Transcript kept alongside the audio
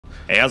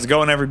Hey, how's it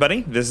going,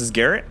 everybody? This is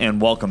Garrett,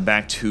 and welcome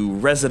back to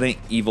Resident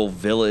Evil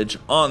Village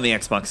on the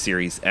Xbox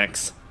Series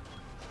X.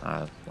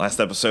 Last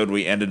episode,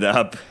 we ended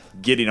up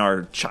getting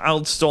our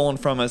child stolen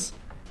from us,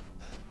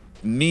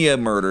 Mia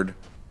murdered,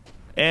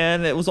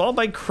 and it was all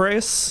by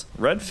Chris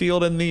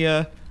Redfield and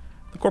the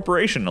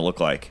corporation, it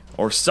looked like.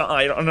 Or so,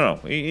 I don't know.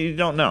 You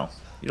don't know.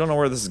 You don't know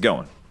where this is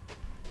going.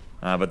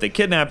 But they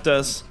kidnapped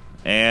us,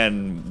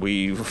 and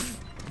we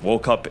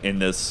woke up in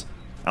this,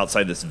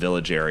 outside this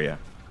village area.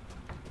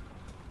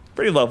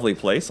 Pretty lovely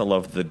place. I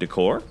love the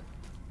decor.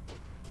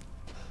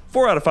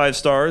 4 out of 5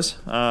 stars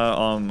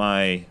on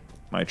my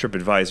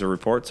TripAdvisor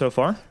report so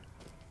far.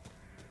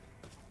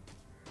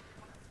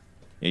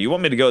 Yeah, you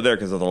want me to go there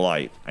because of the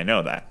light. I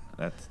know that.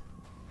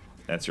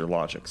 That's your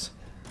logics.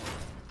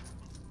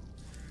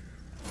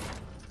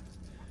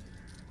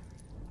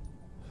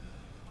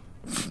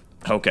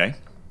 Okay.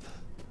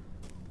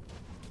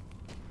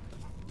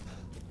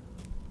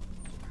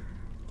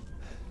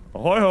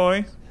 Ahoy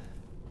hoy.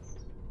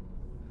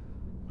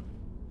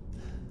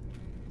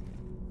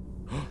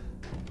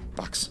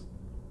 Box.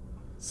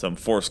 Some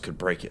force could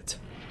break it.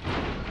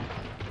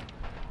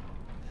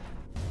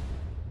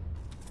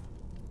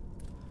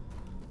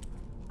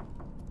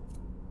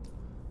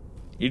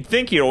 You'd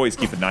think he'd always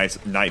keep a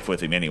nice knife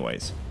with him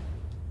anyways.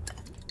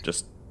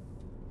 Just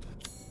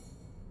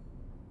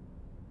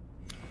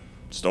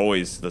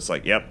always this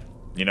like, yep,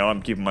 you know,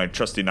 I'm keeping my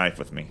trusty knife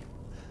with me.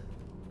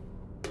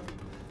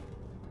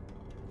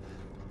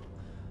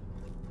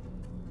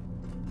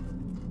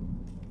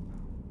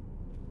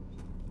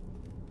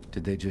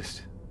 Did they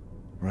just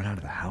run out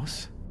of the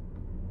house?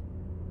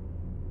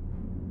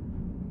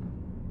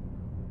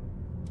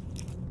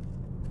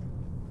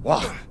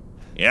 Wow.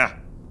 Yeah.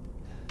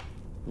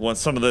 Want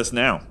some of this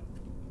now.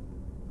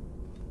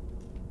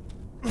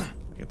 I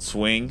can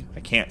swing.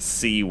 I can't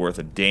see worth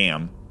a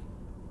damn.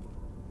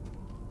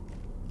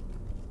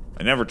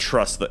 I never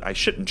trust that. I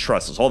shouldn't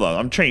trust this. Hold on.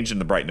 I'm changing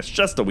the brightness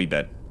just a wee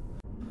bit.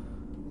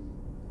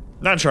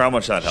 Not sure how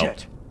much that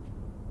helped.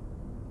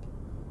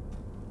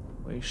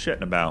 What are you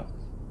shitting about?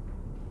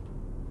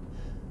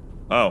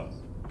 Oh.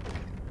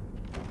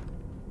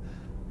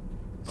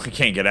 I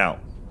can't get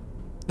out.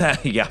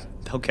 Yeah,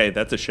 okay,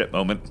 that's a shit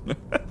moment.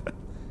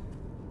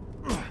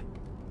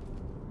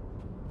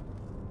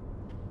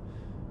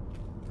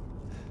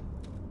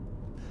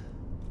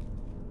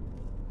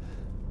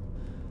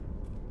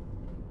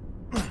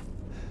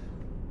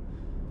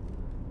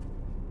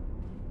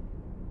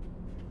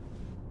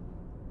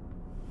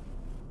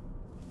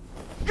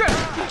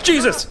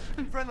 Jesus!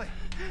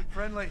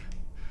 Friendly.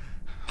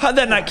 How'd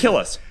that not kill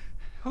us?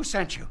 Who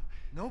sent you?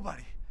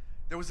 Nobody.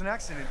 There was an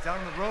accident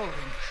down the road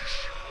and...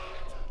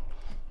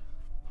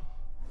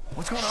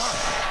 What's going on?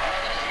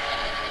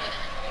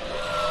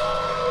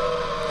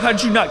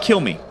 How'd you not kill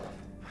me?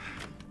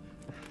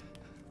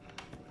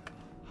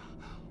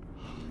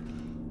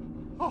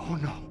 Oh,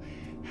 no.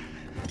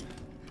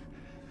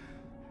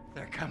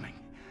 They're coming.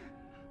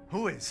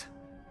 Who is?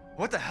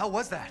 What the hell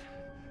was that?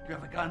 You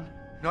have a gun?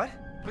 What?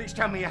 Please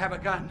tell me you have a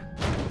gun.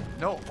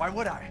 No, why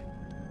would I?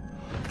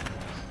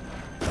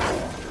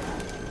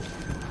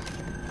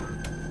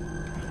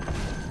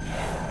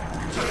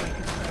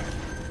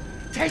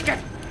 Take it!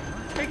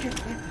 Take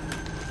it!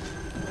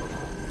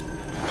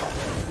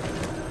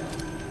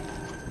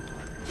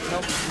 No,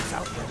 it's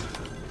out there.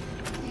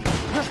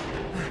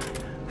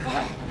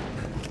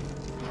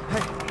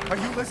 Hey, are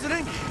you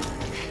listening?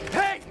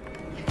 Hey!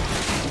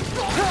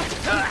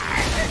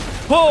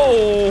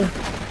 Oh!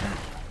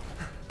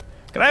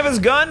 Can I have his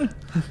gun?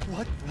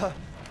 What the?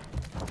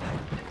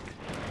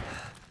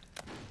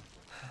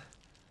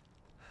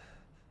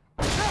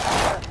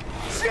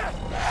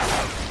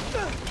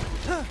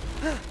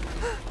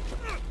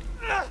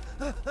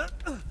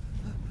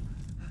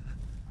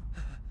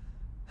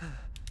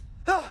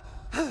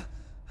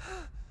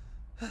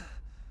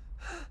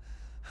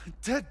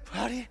 Dead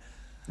body?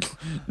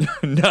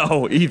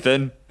 No,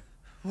 Ethan.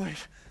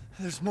 Wait,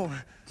 there's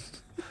more.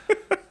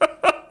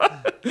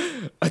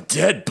 A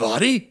dead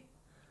body?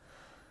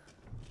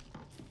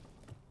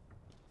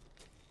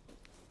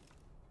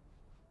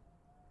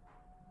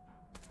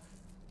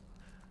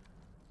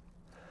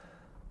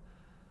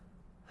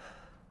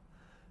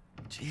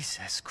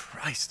 Jesus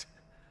Christ.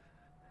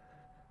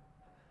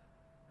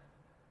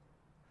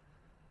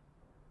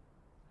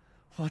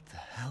 What the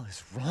hell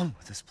is wrong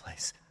with this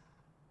place?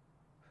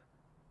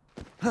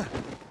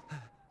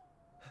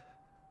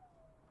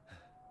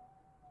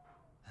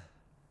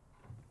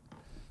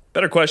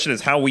 Better question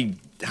is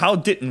how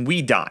didn't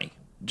we die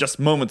just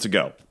moments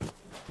ago?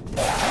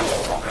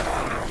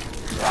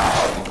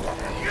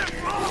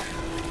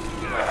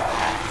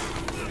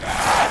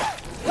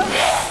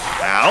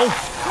 Ow.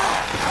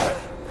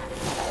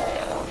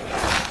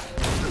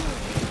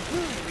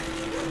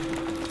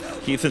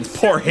 Ethan's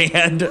poor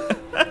hand.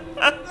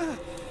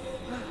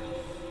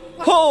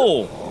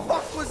 Oh! What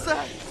the fuck was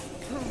that?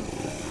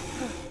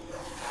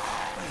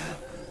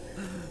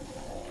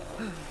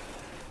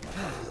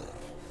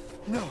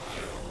 No.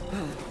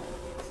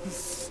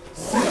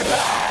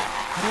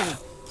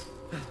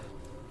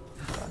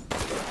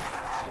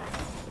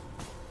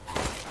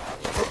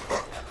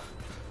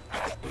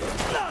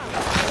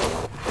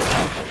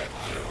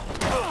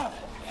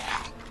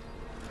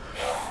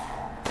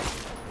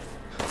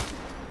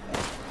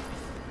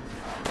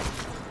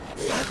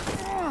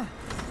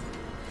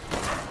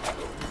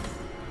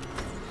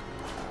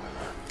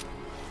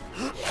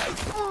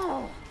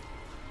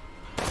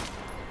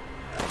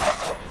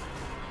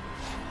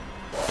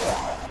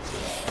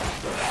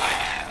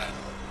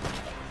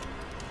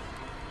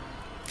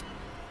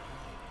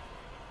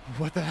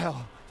 What the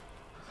hell?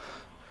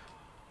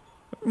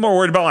 I'm more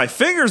worried about my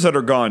fingers that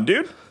are gone,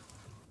 dude.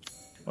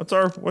 What's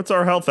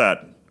our health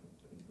at?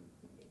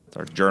 It's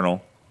our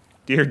journal.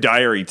 Dear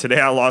diary, today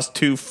I lost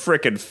 2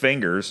 frickin'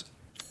 fingers.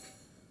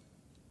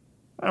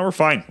 Oh, we're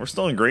fine. We're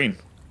still in green.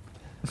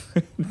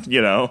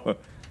 You know,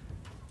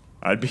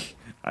 I'd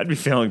be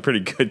feeling pretty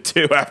good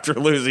too after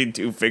losing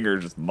 2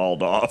 fingers just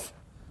mauled off.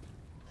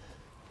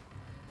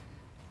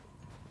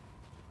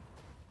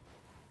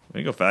 Let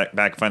me go back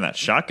and find that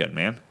shotgun,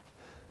 man.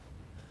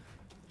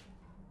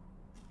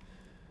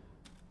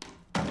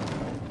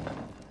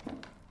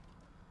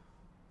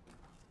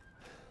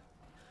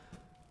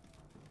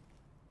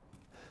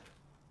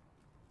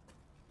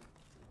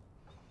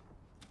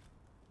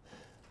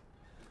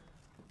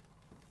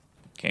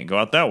 Can't go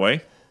out that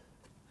way.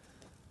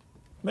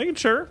 Making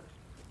sure.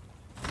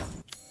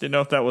 Didn't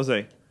know if that was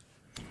a...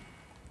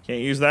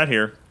 Can't use that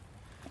here.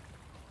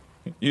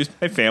 Use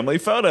my family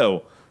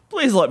photo.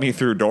 Please let me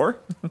through, door.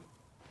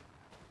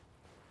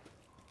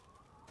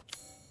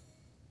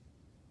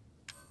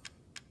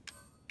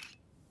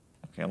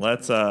 Okay,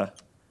 let's how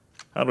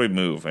do we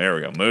move? There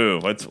we go.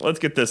 Move. Let's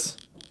get this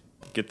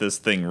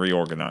thing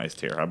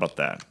reorganized here. How about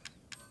that?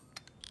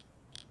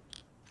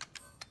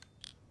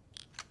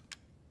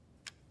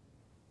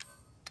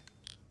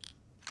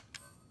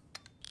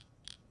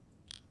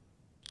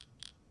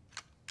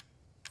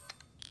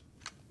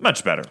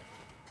 Much better.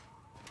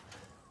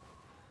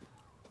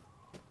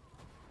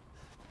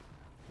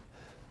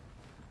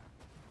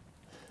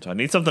 So I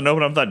need something to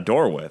open up that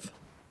door with.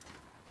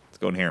 Let's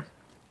go in here.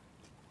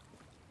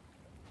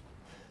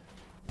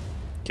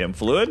 Chem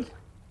fluid.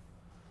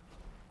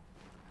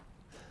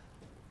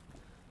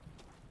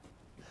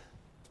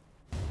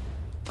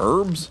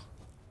 Herbs.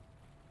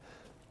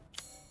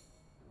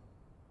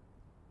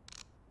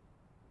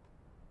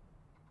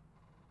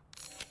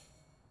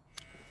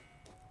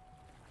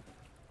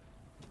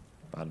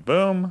 Bada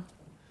boom.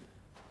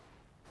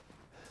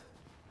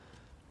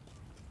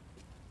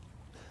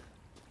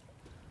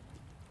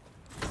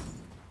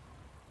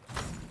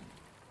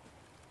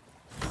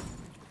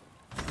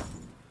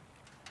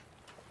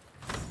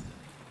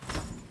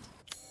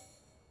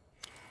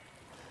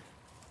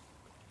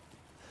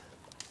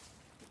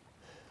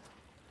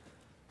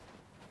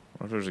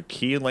 What if there's a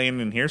key laying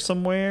in here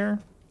somewhere?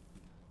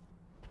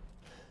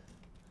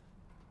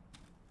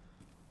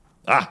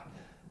 Ah!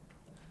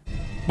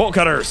 Bolt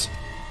cutters!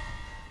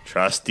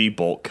 Trusty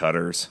bolt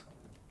cutters.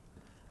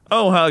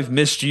 Oh, how I've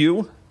missed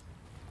you.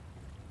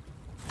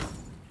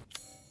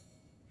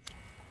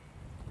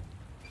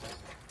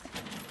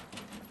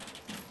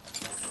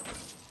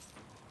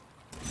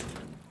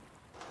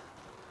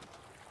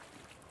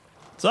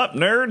 What's up,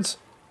 nerds?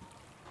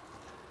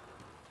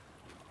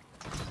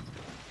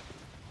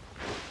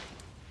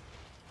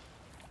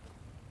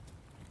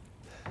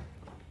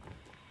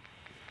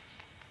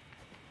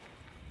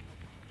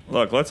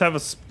 Look, let's have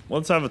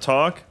a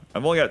talk.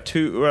 I've only got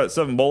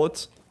 7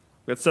 bullets.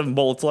 We got 7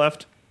 bullets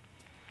left.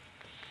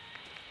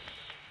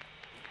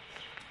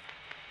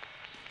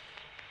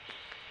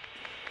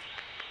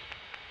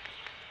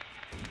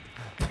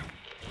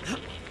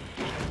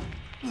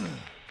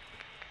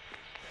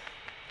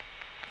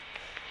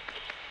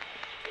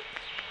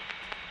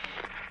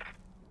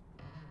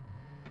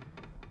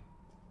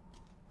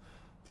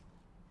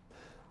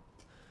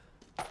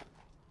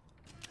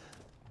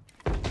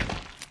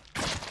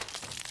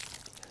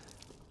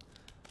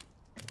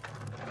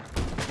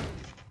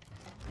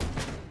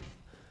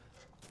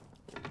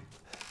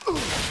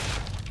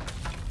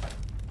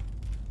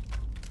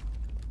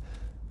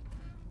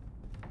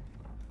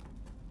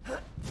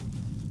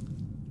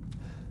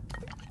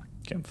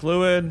 Chem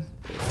fluid.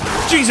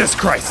 Jesus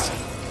Christ!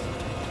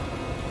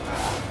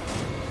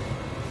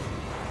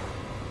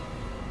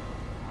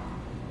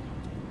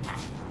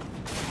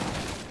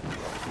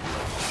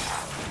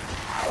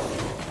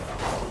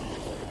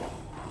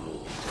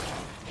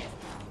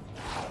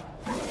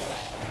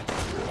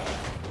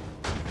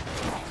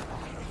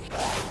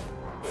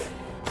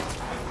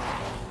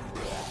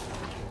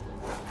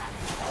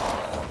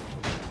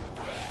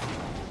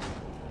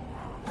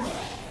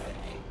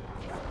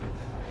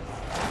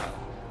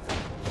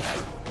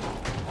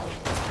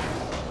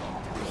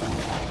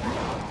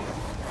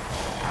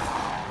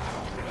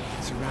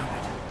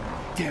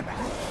 Damn it.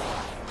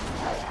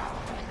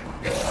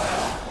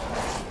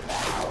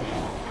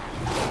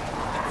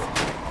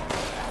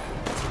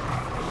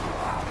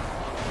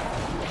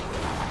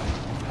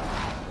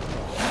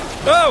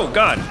 Oh,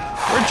 God!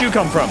 Where'd you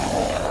come from?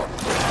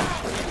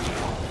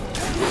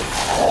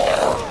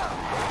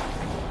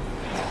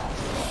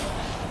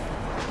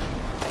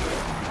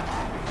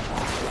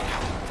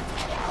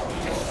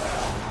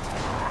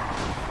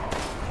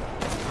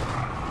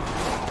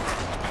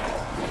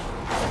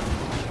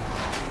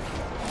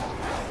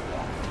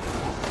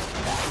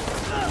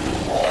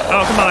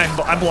 Oh, come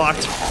on, I'm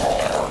blocked.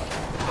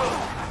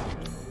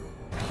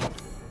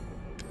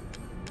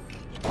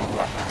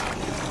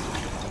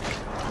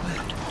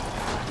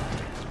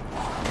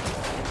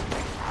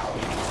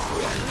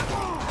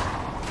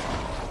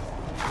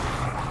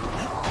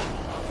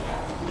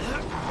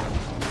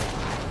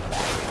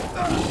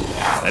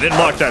 didn't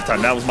block that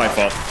time. That was my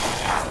fault.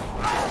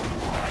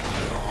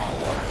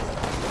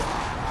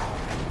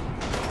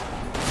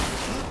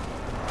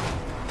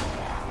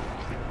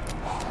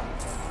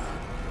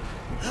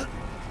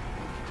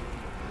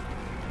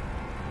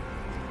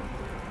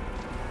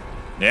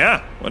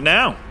 Yeah, what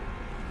now?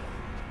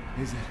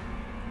 Is it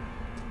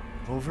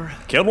over?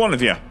 Killed one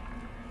of you.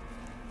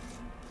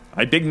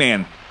 Hi, big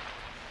man.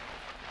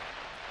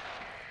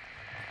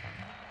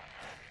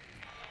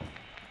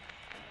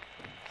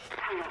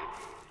 Hello.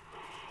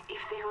 If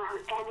there are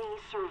any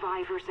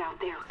survivors out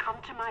there, come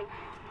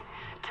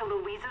to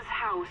Louisa's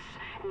house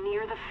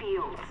near the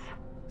fields.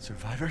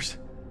 Survivors?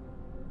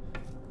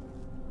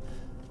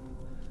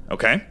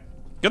 Okay.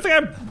 Good thing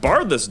I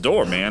barred this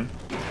door, man.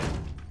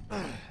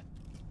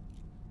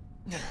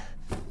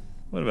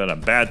 Would have been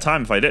a bad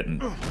time if I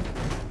didn't.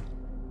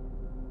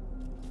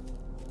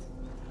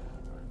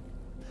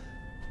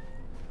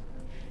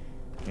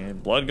 Okay,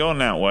 blood going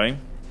that way.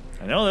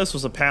 I know this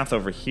was a path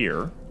over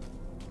here.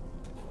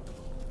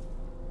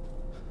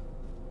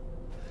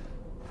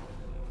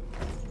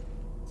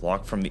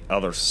 Locked from the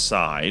other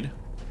side.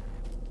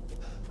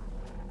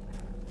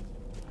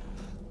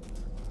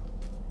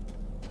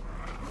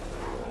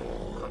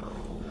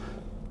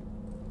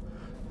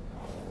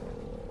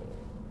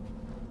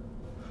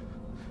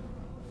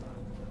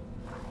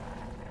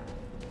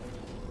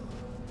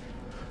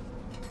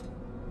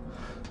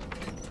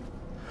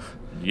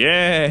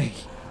 Yay!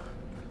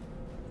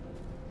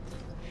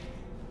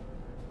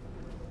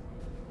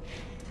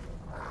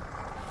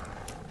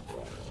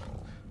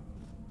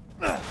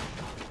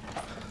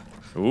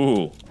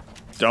 Ooh.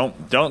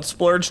 Don't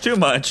splurge too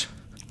much.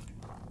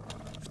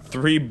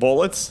 3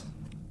 bullets.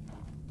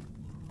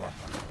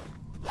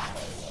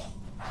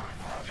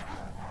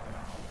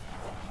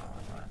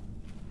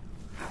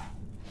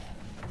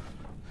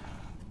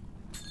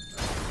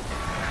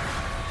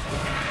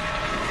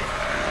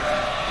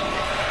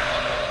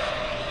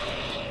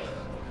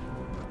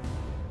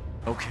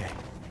 Okay.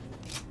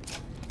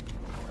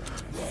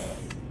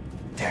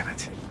 Damn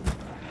it.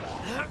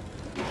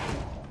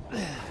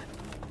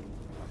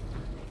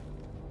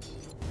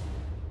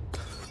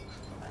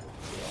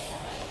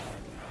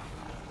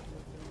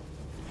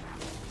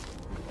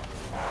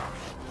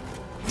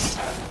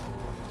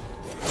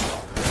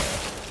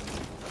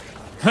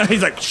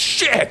 He's like,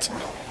 shit!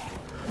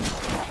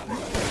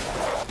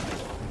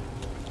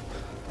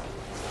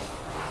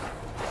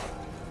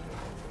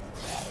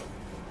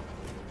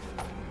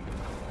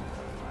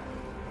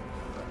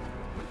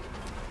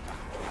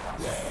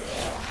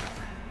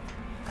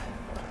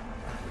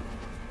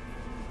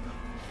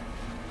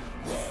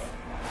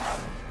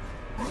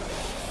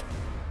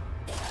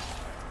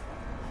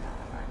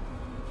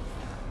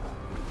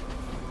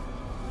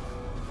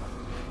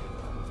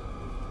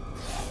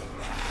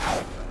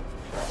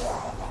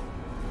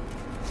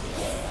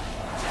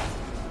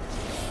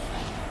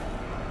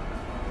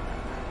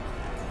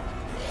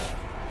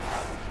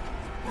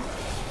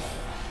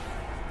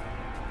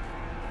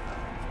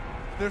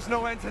 There's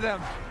no end to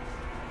them.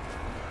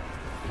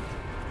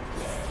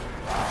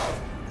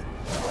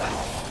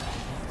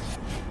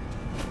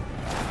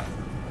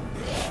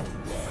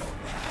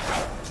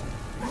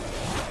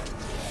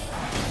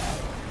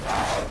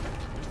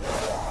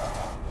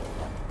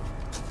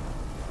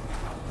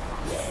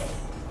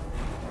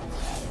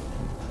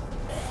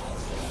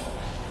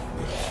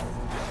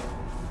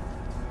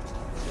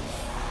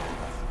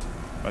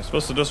 Am I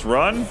supposed to just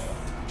run?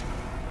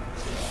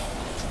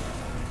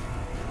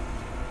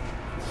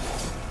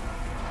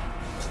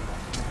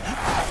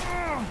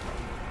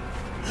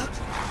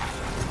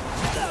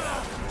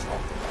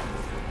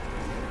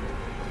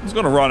 Who's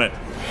gonna run it?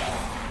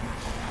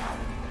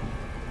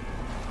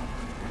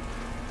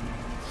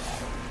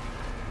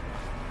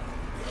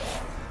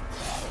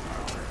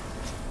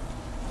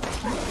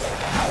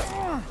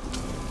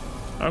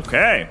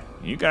 Okay,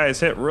 you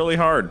guys hit really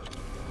hard.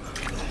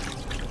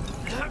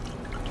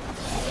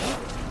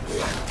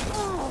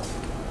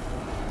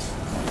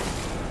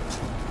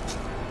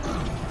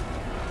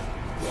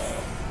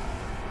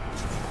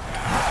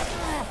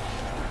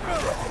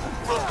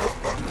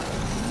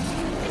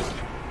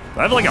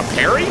 I have like a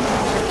parry?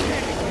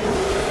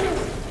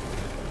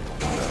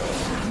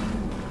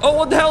 Oh,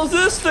 what the hell is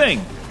this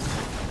thing?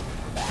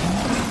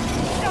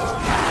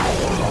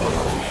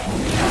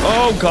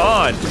 Oh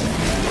god.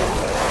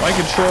 My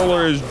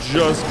controller is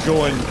just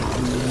going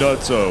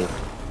nutso.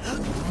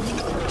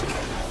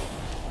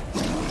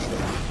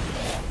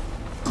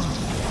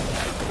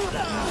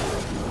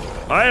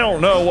 I don't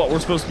know what we're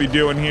supposed to be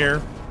doing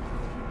here.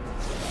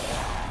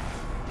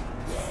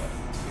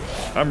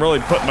 I'm really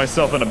putting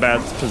myself in a bad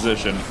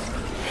position.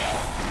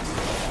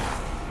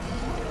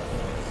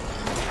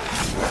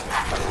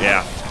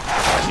 Yeah.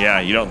 Yeah,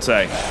 you don't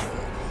say.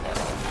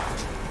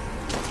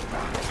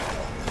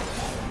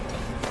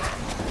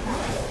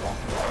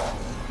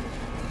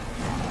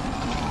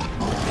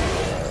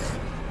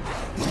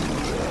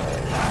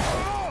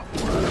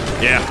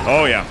 Yeah,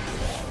 oh yeah.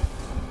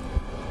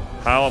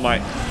 How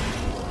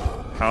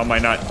am I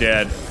not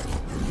dead?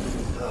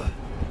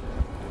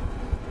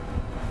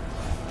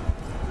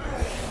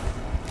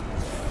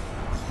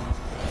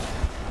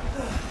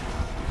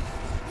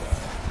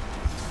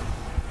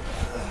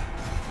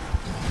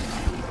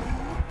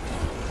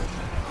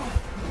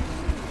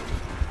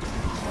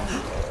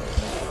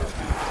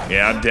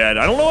 Yeah, I'm dead.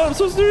 I don't know what I'm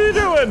supposed to be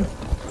doing.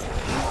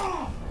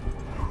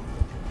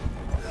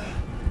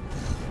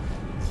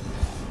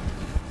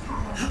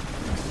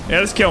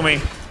 Yeah, just kill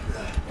me.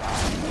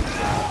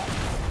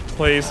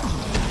 Please.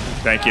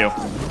 Thank you.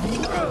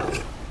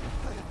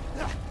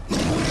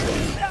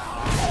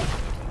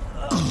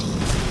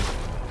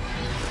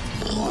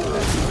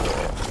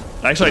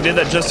 Actually, I did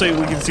that just so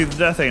we can see the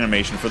death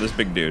animation for this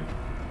big dude.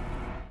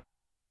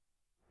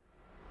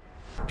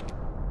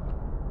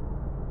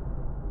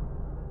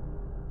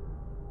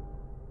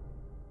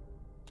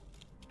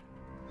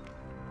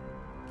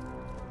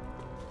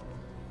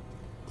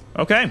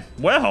 Okay,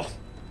 well.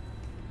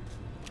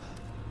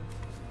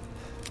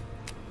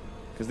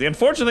 Because the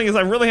unfortunate thing is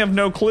I really have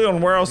no clue on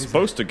where I was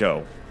supposed to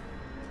go.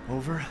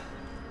 Over?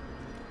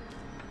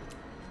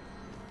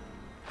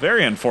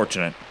 Very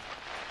unfortunate.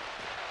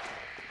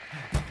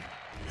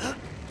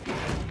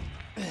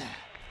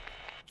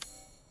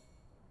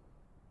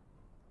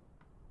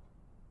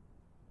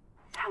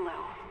 Hello.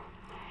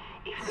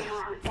 If there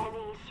are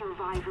any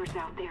survivors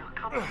out there,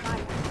 come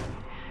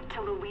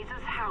to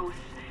Louisa's house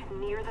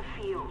near the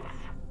fields.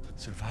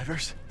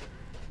 Survivors?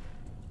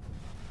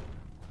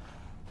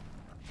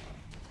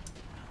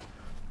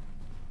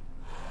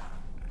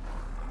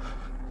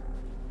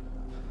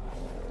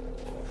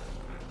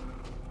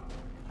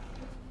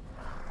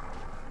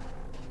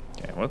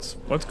 Okay,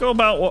 let's go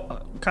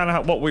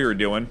about what we were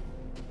doing.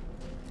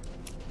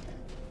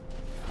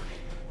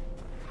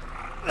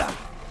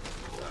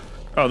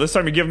 Oh, this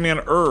time you're giving me an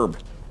herb.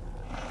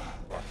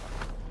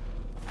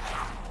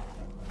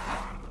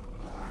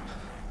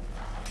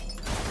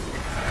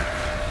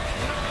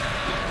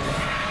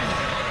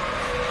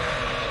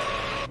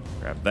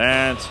 Grab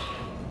that.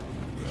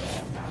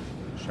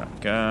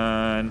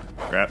 Shotgun.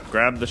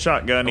 Grab the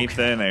shotgun, okay.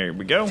 Ethan. There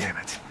we go. Damn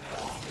it.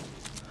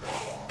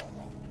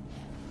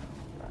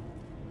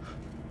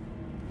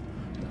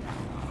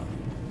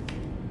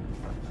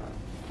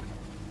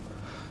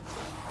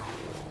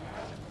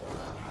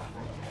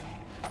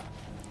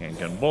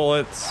 Handgun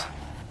bullets.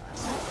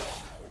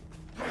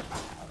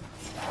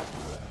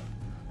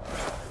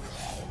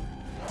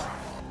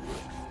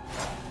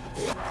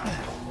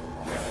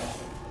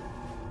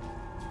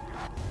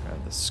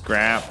 Grab the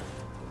scrap.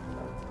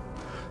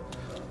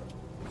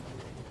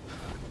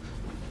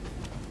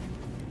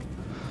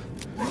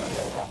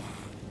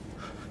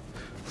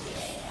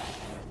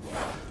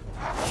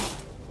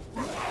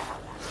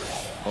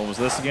 What was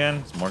this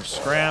again? Some more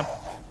scrap.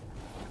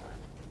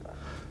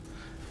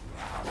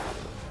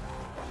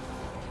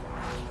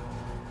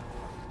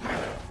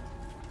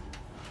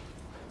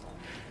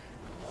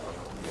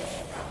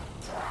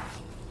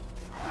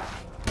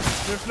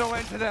 There's no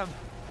end to them.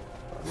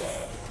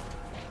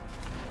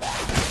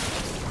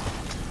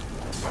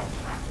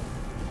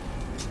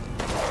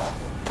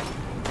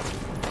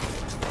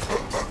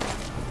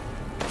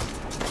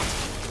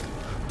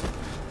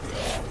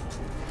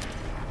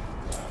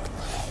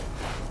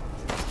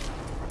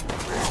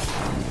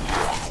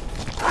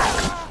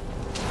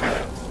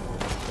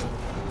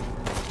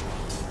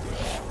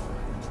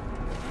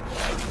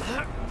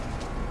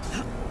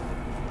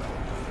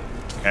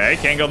 Okay,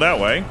 can't go that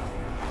way.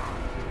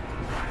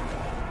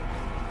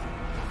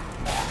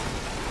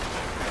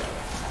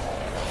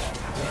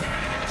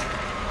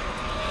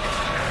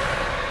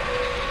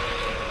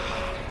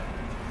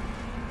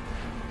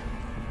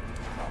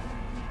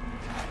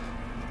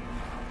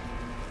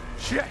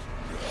 Shit!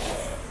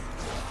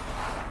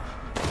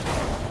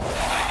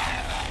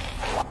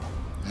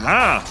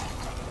 Ah!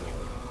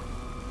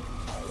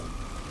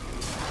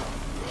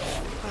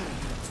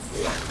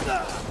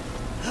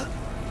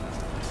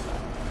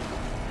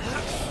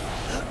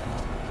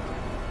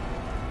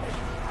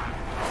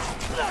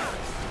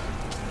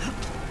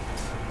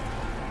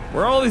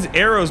 Where are all these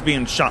arrows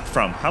being shot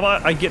from? How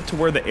about I get to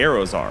where the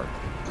arrows are?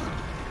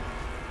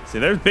 See,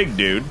 there's big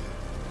dude.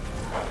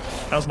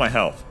 How's my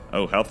health?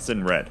 Oh, health's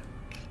in red.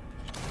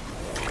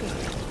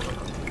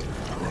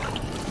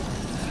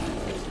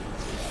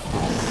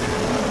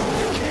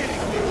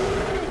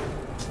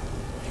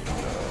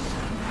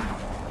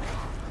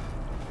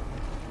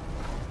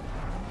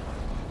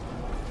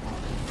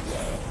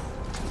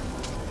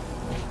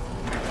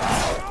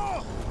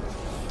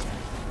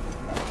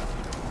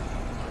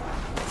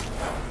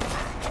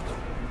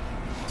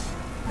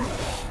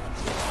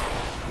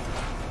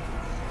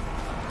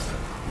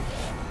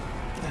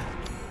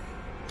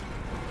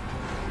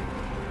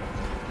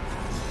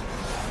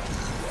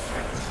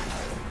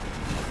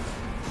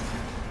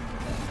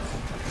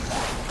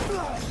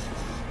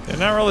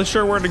 Not really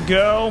sure where to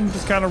go. I'm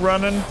just kind of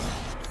running.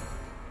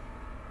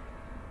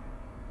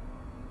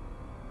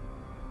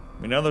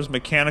 We know there's a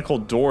mechanical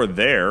door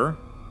there.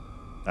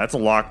 That's a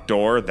locked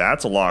door.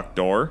 That's a locked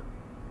door.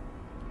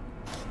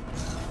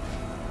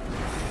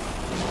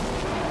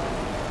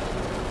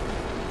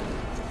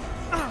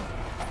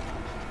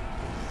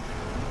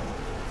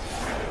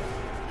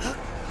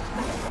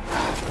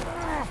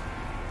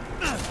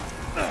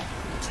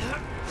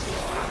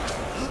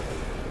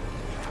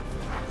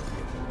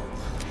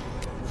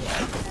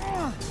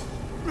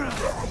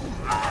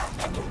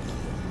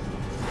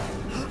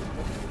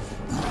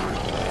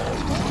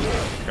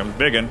 Here comes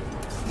Biggin.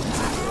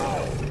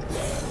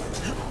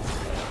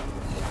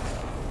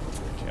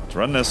 Okay, let's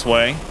run this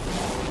way.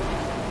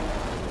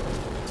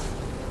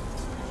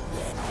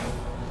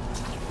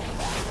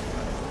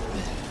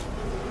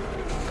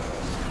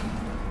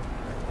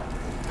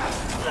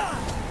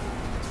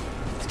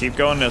 Let's keep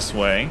going this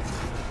way.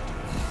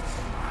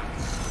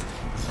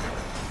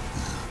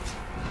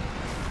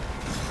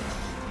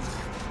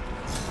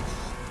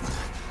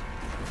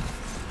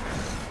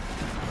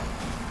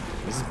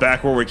 This is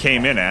back where we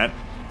came in at.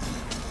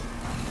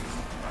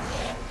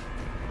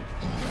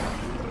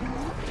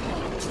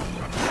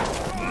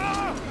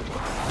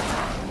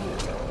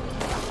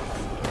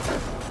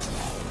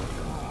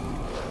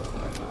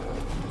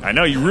 I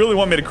know, you really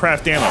want me to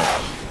craft ammo.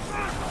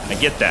 I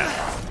get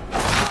that.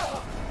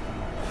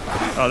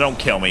 Oh, don't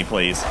kill me,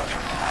 please.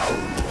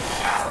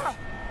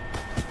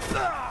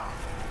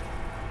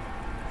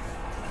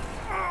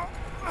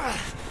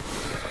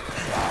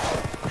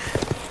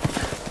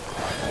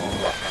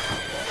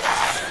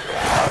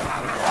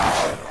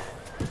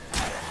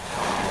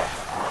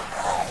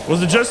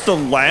 Was it just to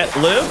live,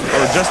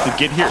 or just to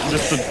get here,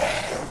 just to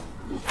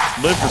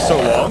live for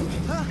so long?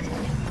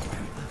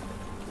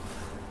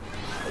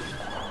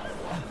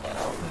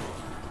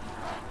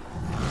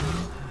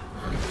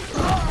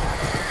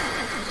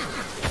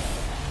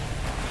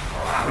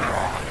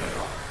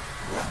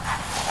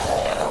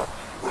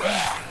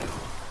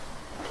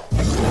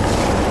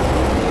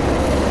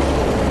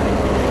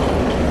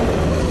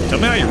 Tell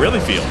me how you really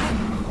feel.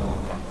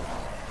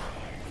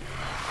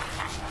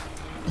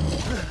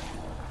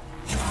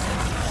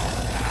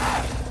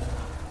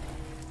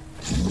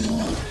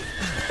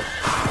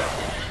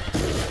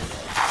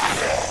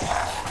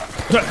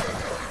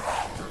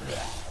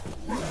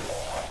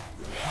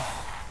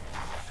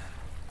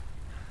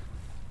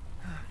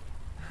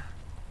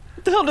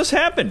 What the hell just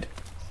happened?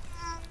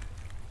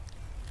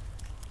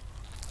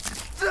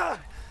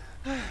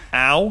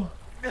 Ow.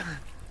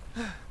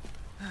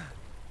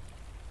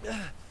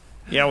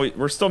 Yeah,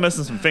 we're still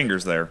missing some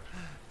fingers there.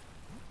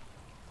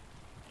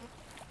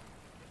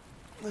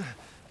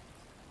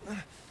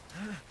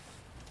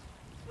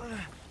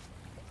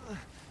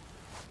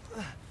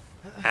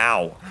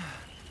 Ow.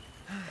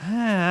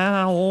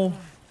 Ow.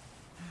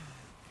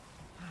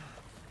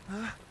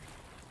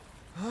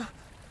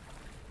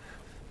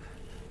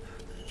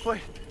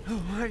 Wait,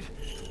 wait.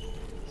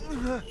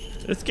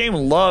 This game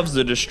loves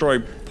to destroy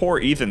poor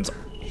Ethan's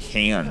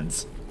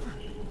hands.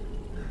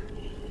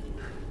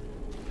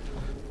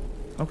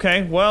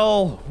 Okay,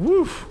 well,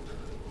 whew.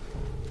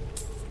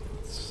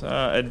 Let's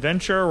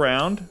adventure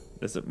around.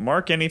 Does it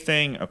mark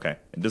anything? Okay,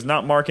 it does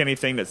not mark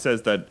anything that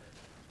says that,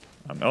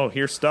 oh,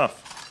 here's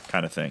stuff,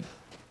 kind of thing.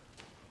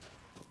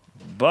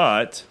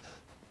 But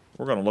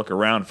we're going to look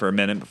around for a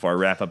minute before I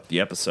wrap up the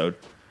episode.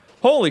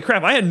 Holy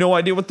crap, I had no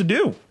idea what to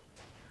do.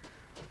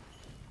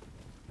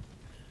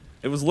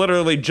 It was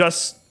literally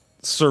just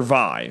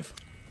survive.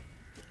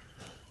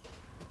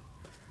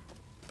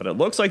 But it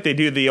looks like they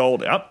do the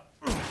old up.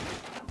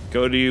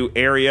 Go to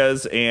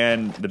areas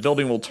and the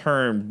building will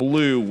turn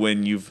blue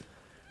when you've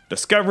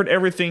discovered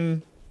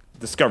everything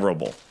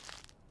discoverable.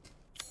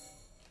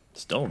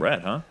 Still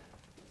red, huh?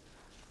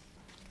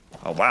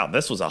 Oh wow,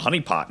 this was a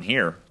honeypot in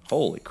here.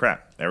 Holy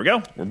crap. There we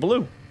go. We're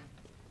blue.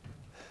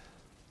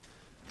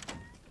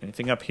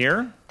 Anything up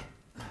here?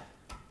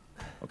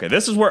 Okay,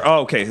 this is where...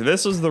 Oh, okay,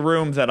 this is the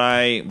room that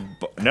I...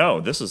 No,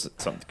 this is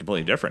something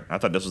completely different. I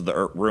thought this was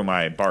the room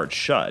I barred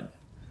shut.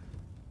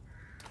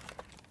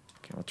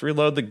 Okay, let's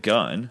reload the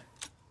gun.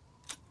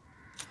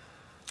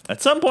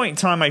 At some point in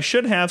time, I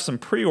should have some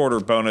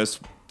pre-order bonus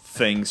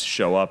things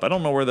show up. I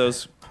don't know where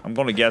those... I'm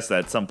going to guess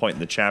that at some point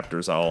in the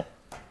chapters I'll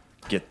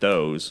get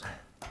those.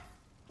 Okay,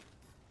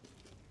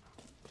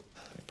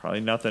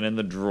 probably nothing in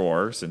the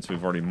drawer, since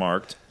we've already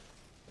marked.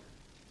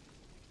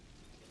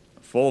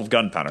 Full of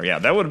gunpowder. Yeah,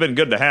 that would have been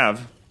good to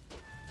have.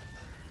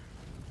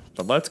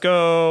 But let's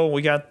go.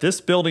 We got this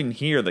building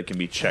here that can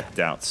be checked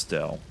out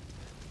still.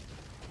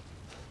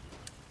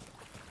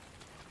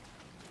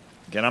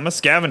 Again, I'm a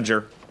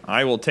scavenger.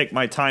 I will take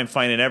my time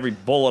finding every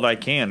bullet I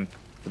can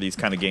for these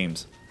kind of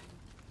games.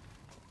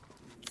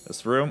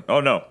 This room? Oh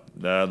no,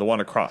 the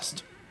one across.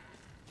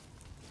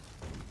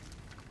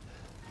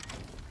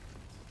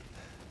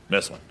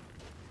 This one.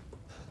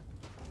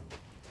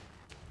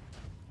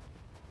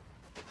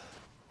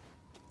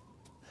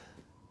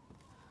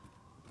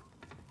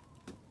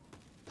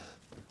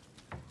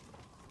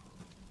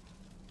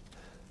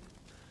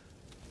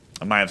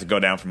 I might have to go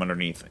down from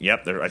underneath.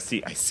 Yep, there. I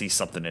see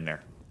something in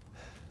there.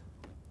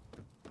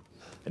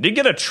 I did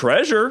get a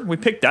treasure. We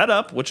picked that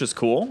up, which is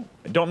cool.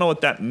 I don't know what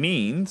that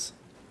means.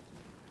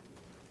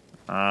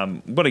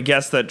 I'm going to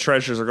guess that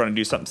treasures are going to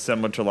do something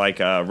similar to like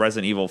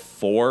Resident Evil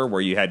 4,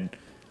 where you had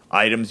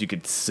items you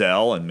could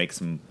sell and make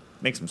some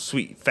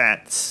sweet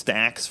fat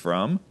stacks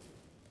from.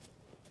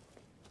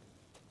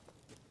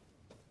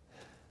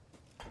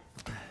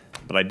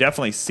 But I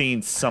definitely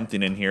seen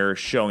something in here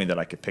showing that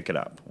I could pick it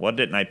up. What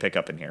didn't I pick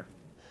up in here?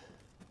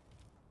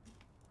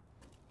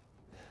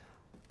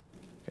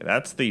 Okay,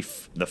 that's the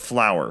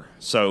flower.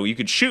 So you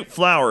could shoot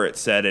flower, it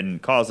said,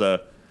 and cause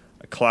a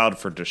cloud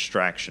for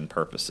distraction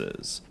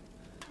purposes.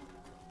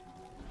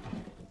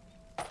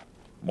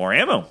 More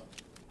ammo.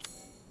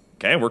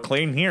 Okay, we're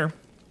clean here.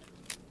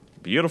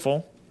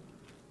 Beautiful.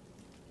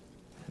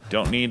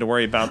 Don't need to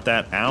worry about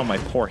that. Ow, my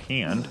poor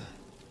hand.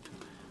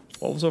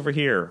 What was over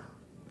here?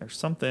 There's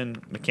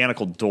something.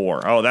 Mechanical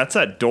door. Oh, that's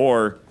that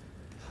door.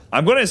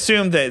 I'm going to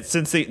assume that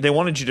since they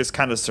wanted you to just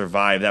kind of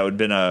survive, that would have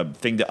been a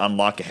thing to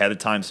unlock ahead of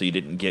time so you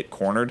didn't get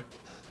cornered.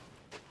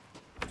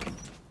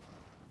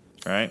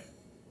 Right?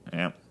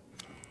 Yeah.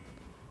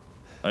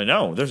 Oh,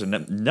 no, there's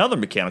another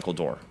mechanical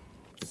door.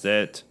 Is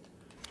it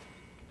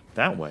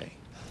that way?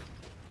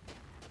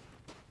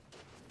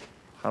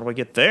 How do I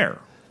get there?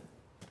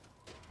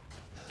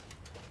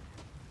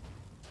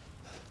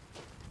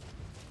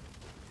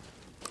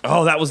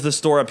 Oh, that was this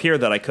door up here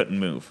that I couldn't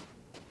move.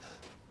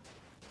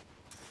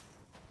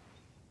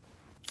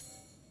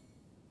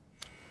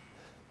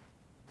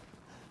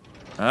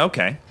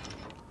 Okay.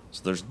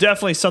 So there's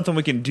definitely something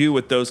we can do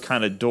with those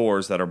kind of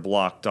doors that are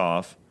blocked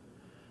off.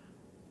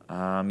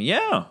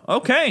 Yeah,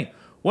 okay.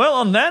 Well,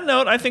 on that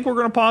note, I think we're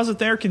going to pause it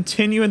there,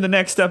 continue in the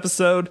next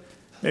episode,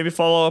 maybe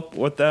follow up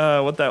what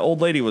that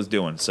old lady was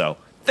doing. So,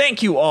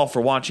 thank you all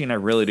for watching. I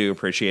really do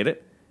appreciate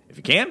it. If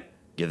you can,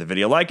 give the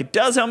video a like. It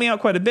does help me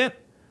out quite a bit.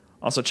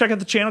 Also, check out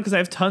the channel because I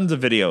have tons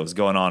of videos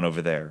going on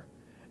over there.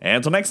 And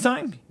until next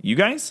time, you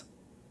guys,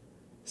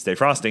 stay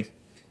frosty.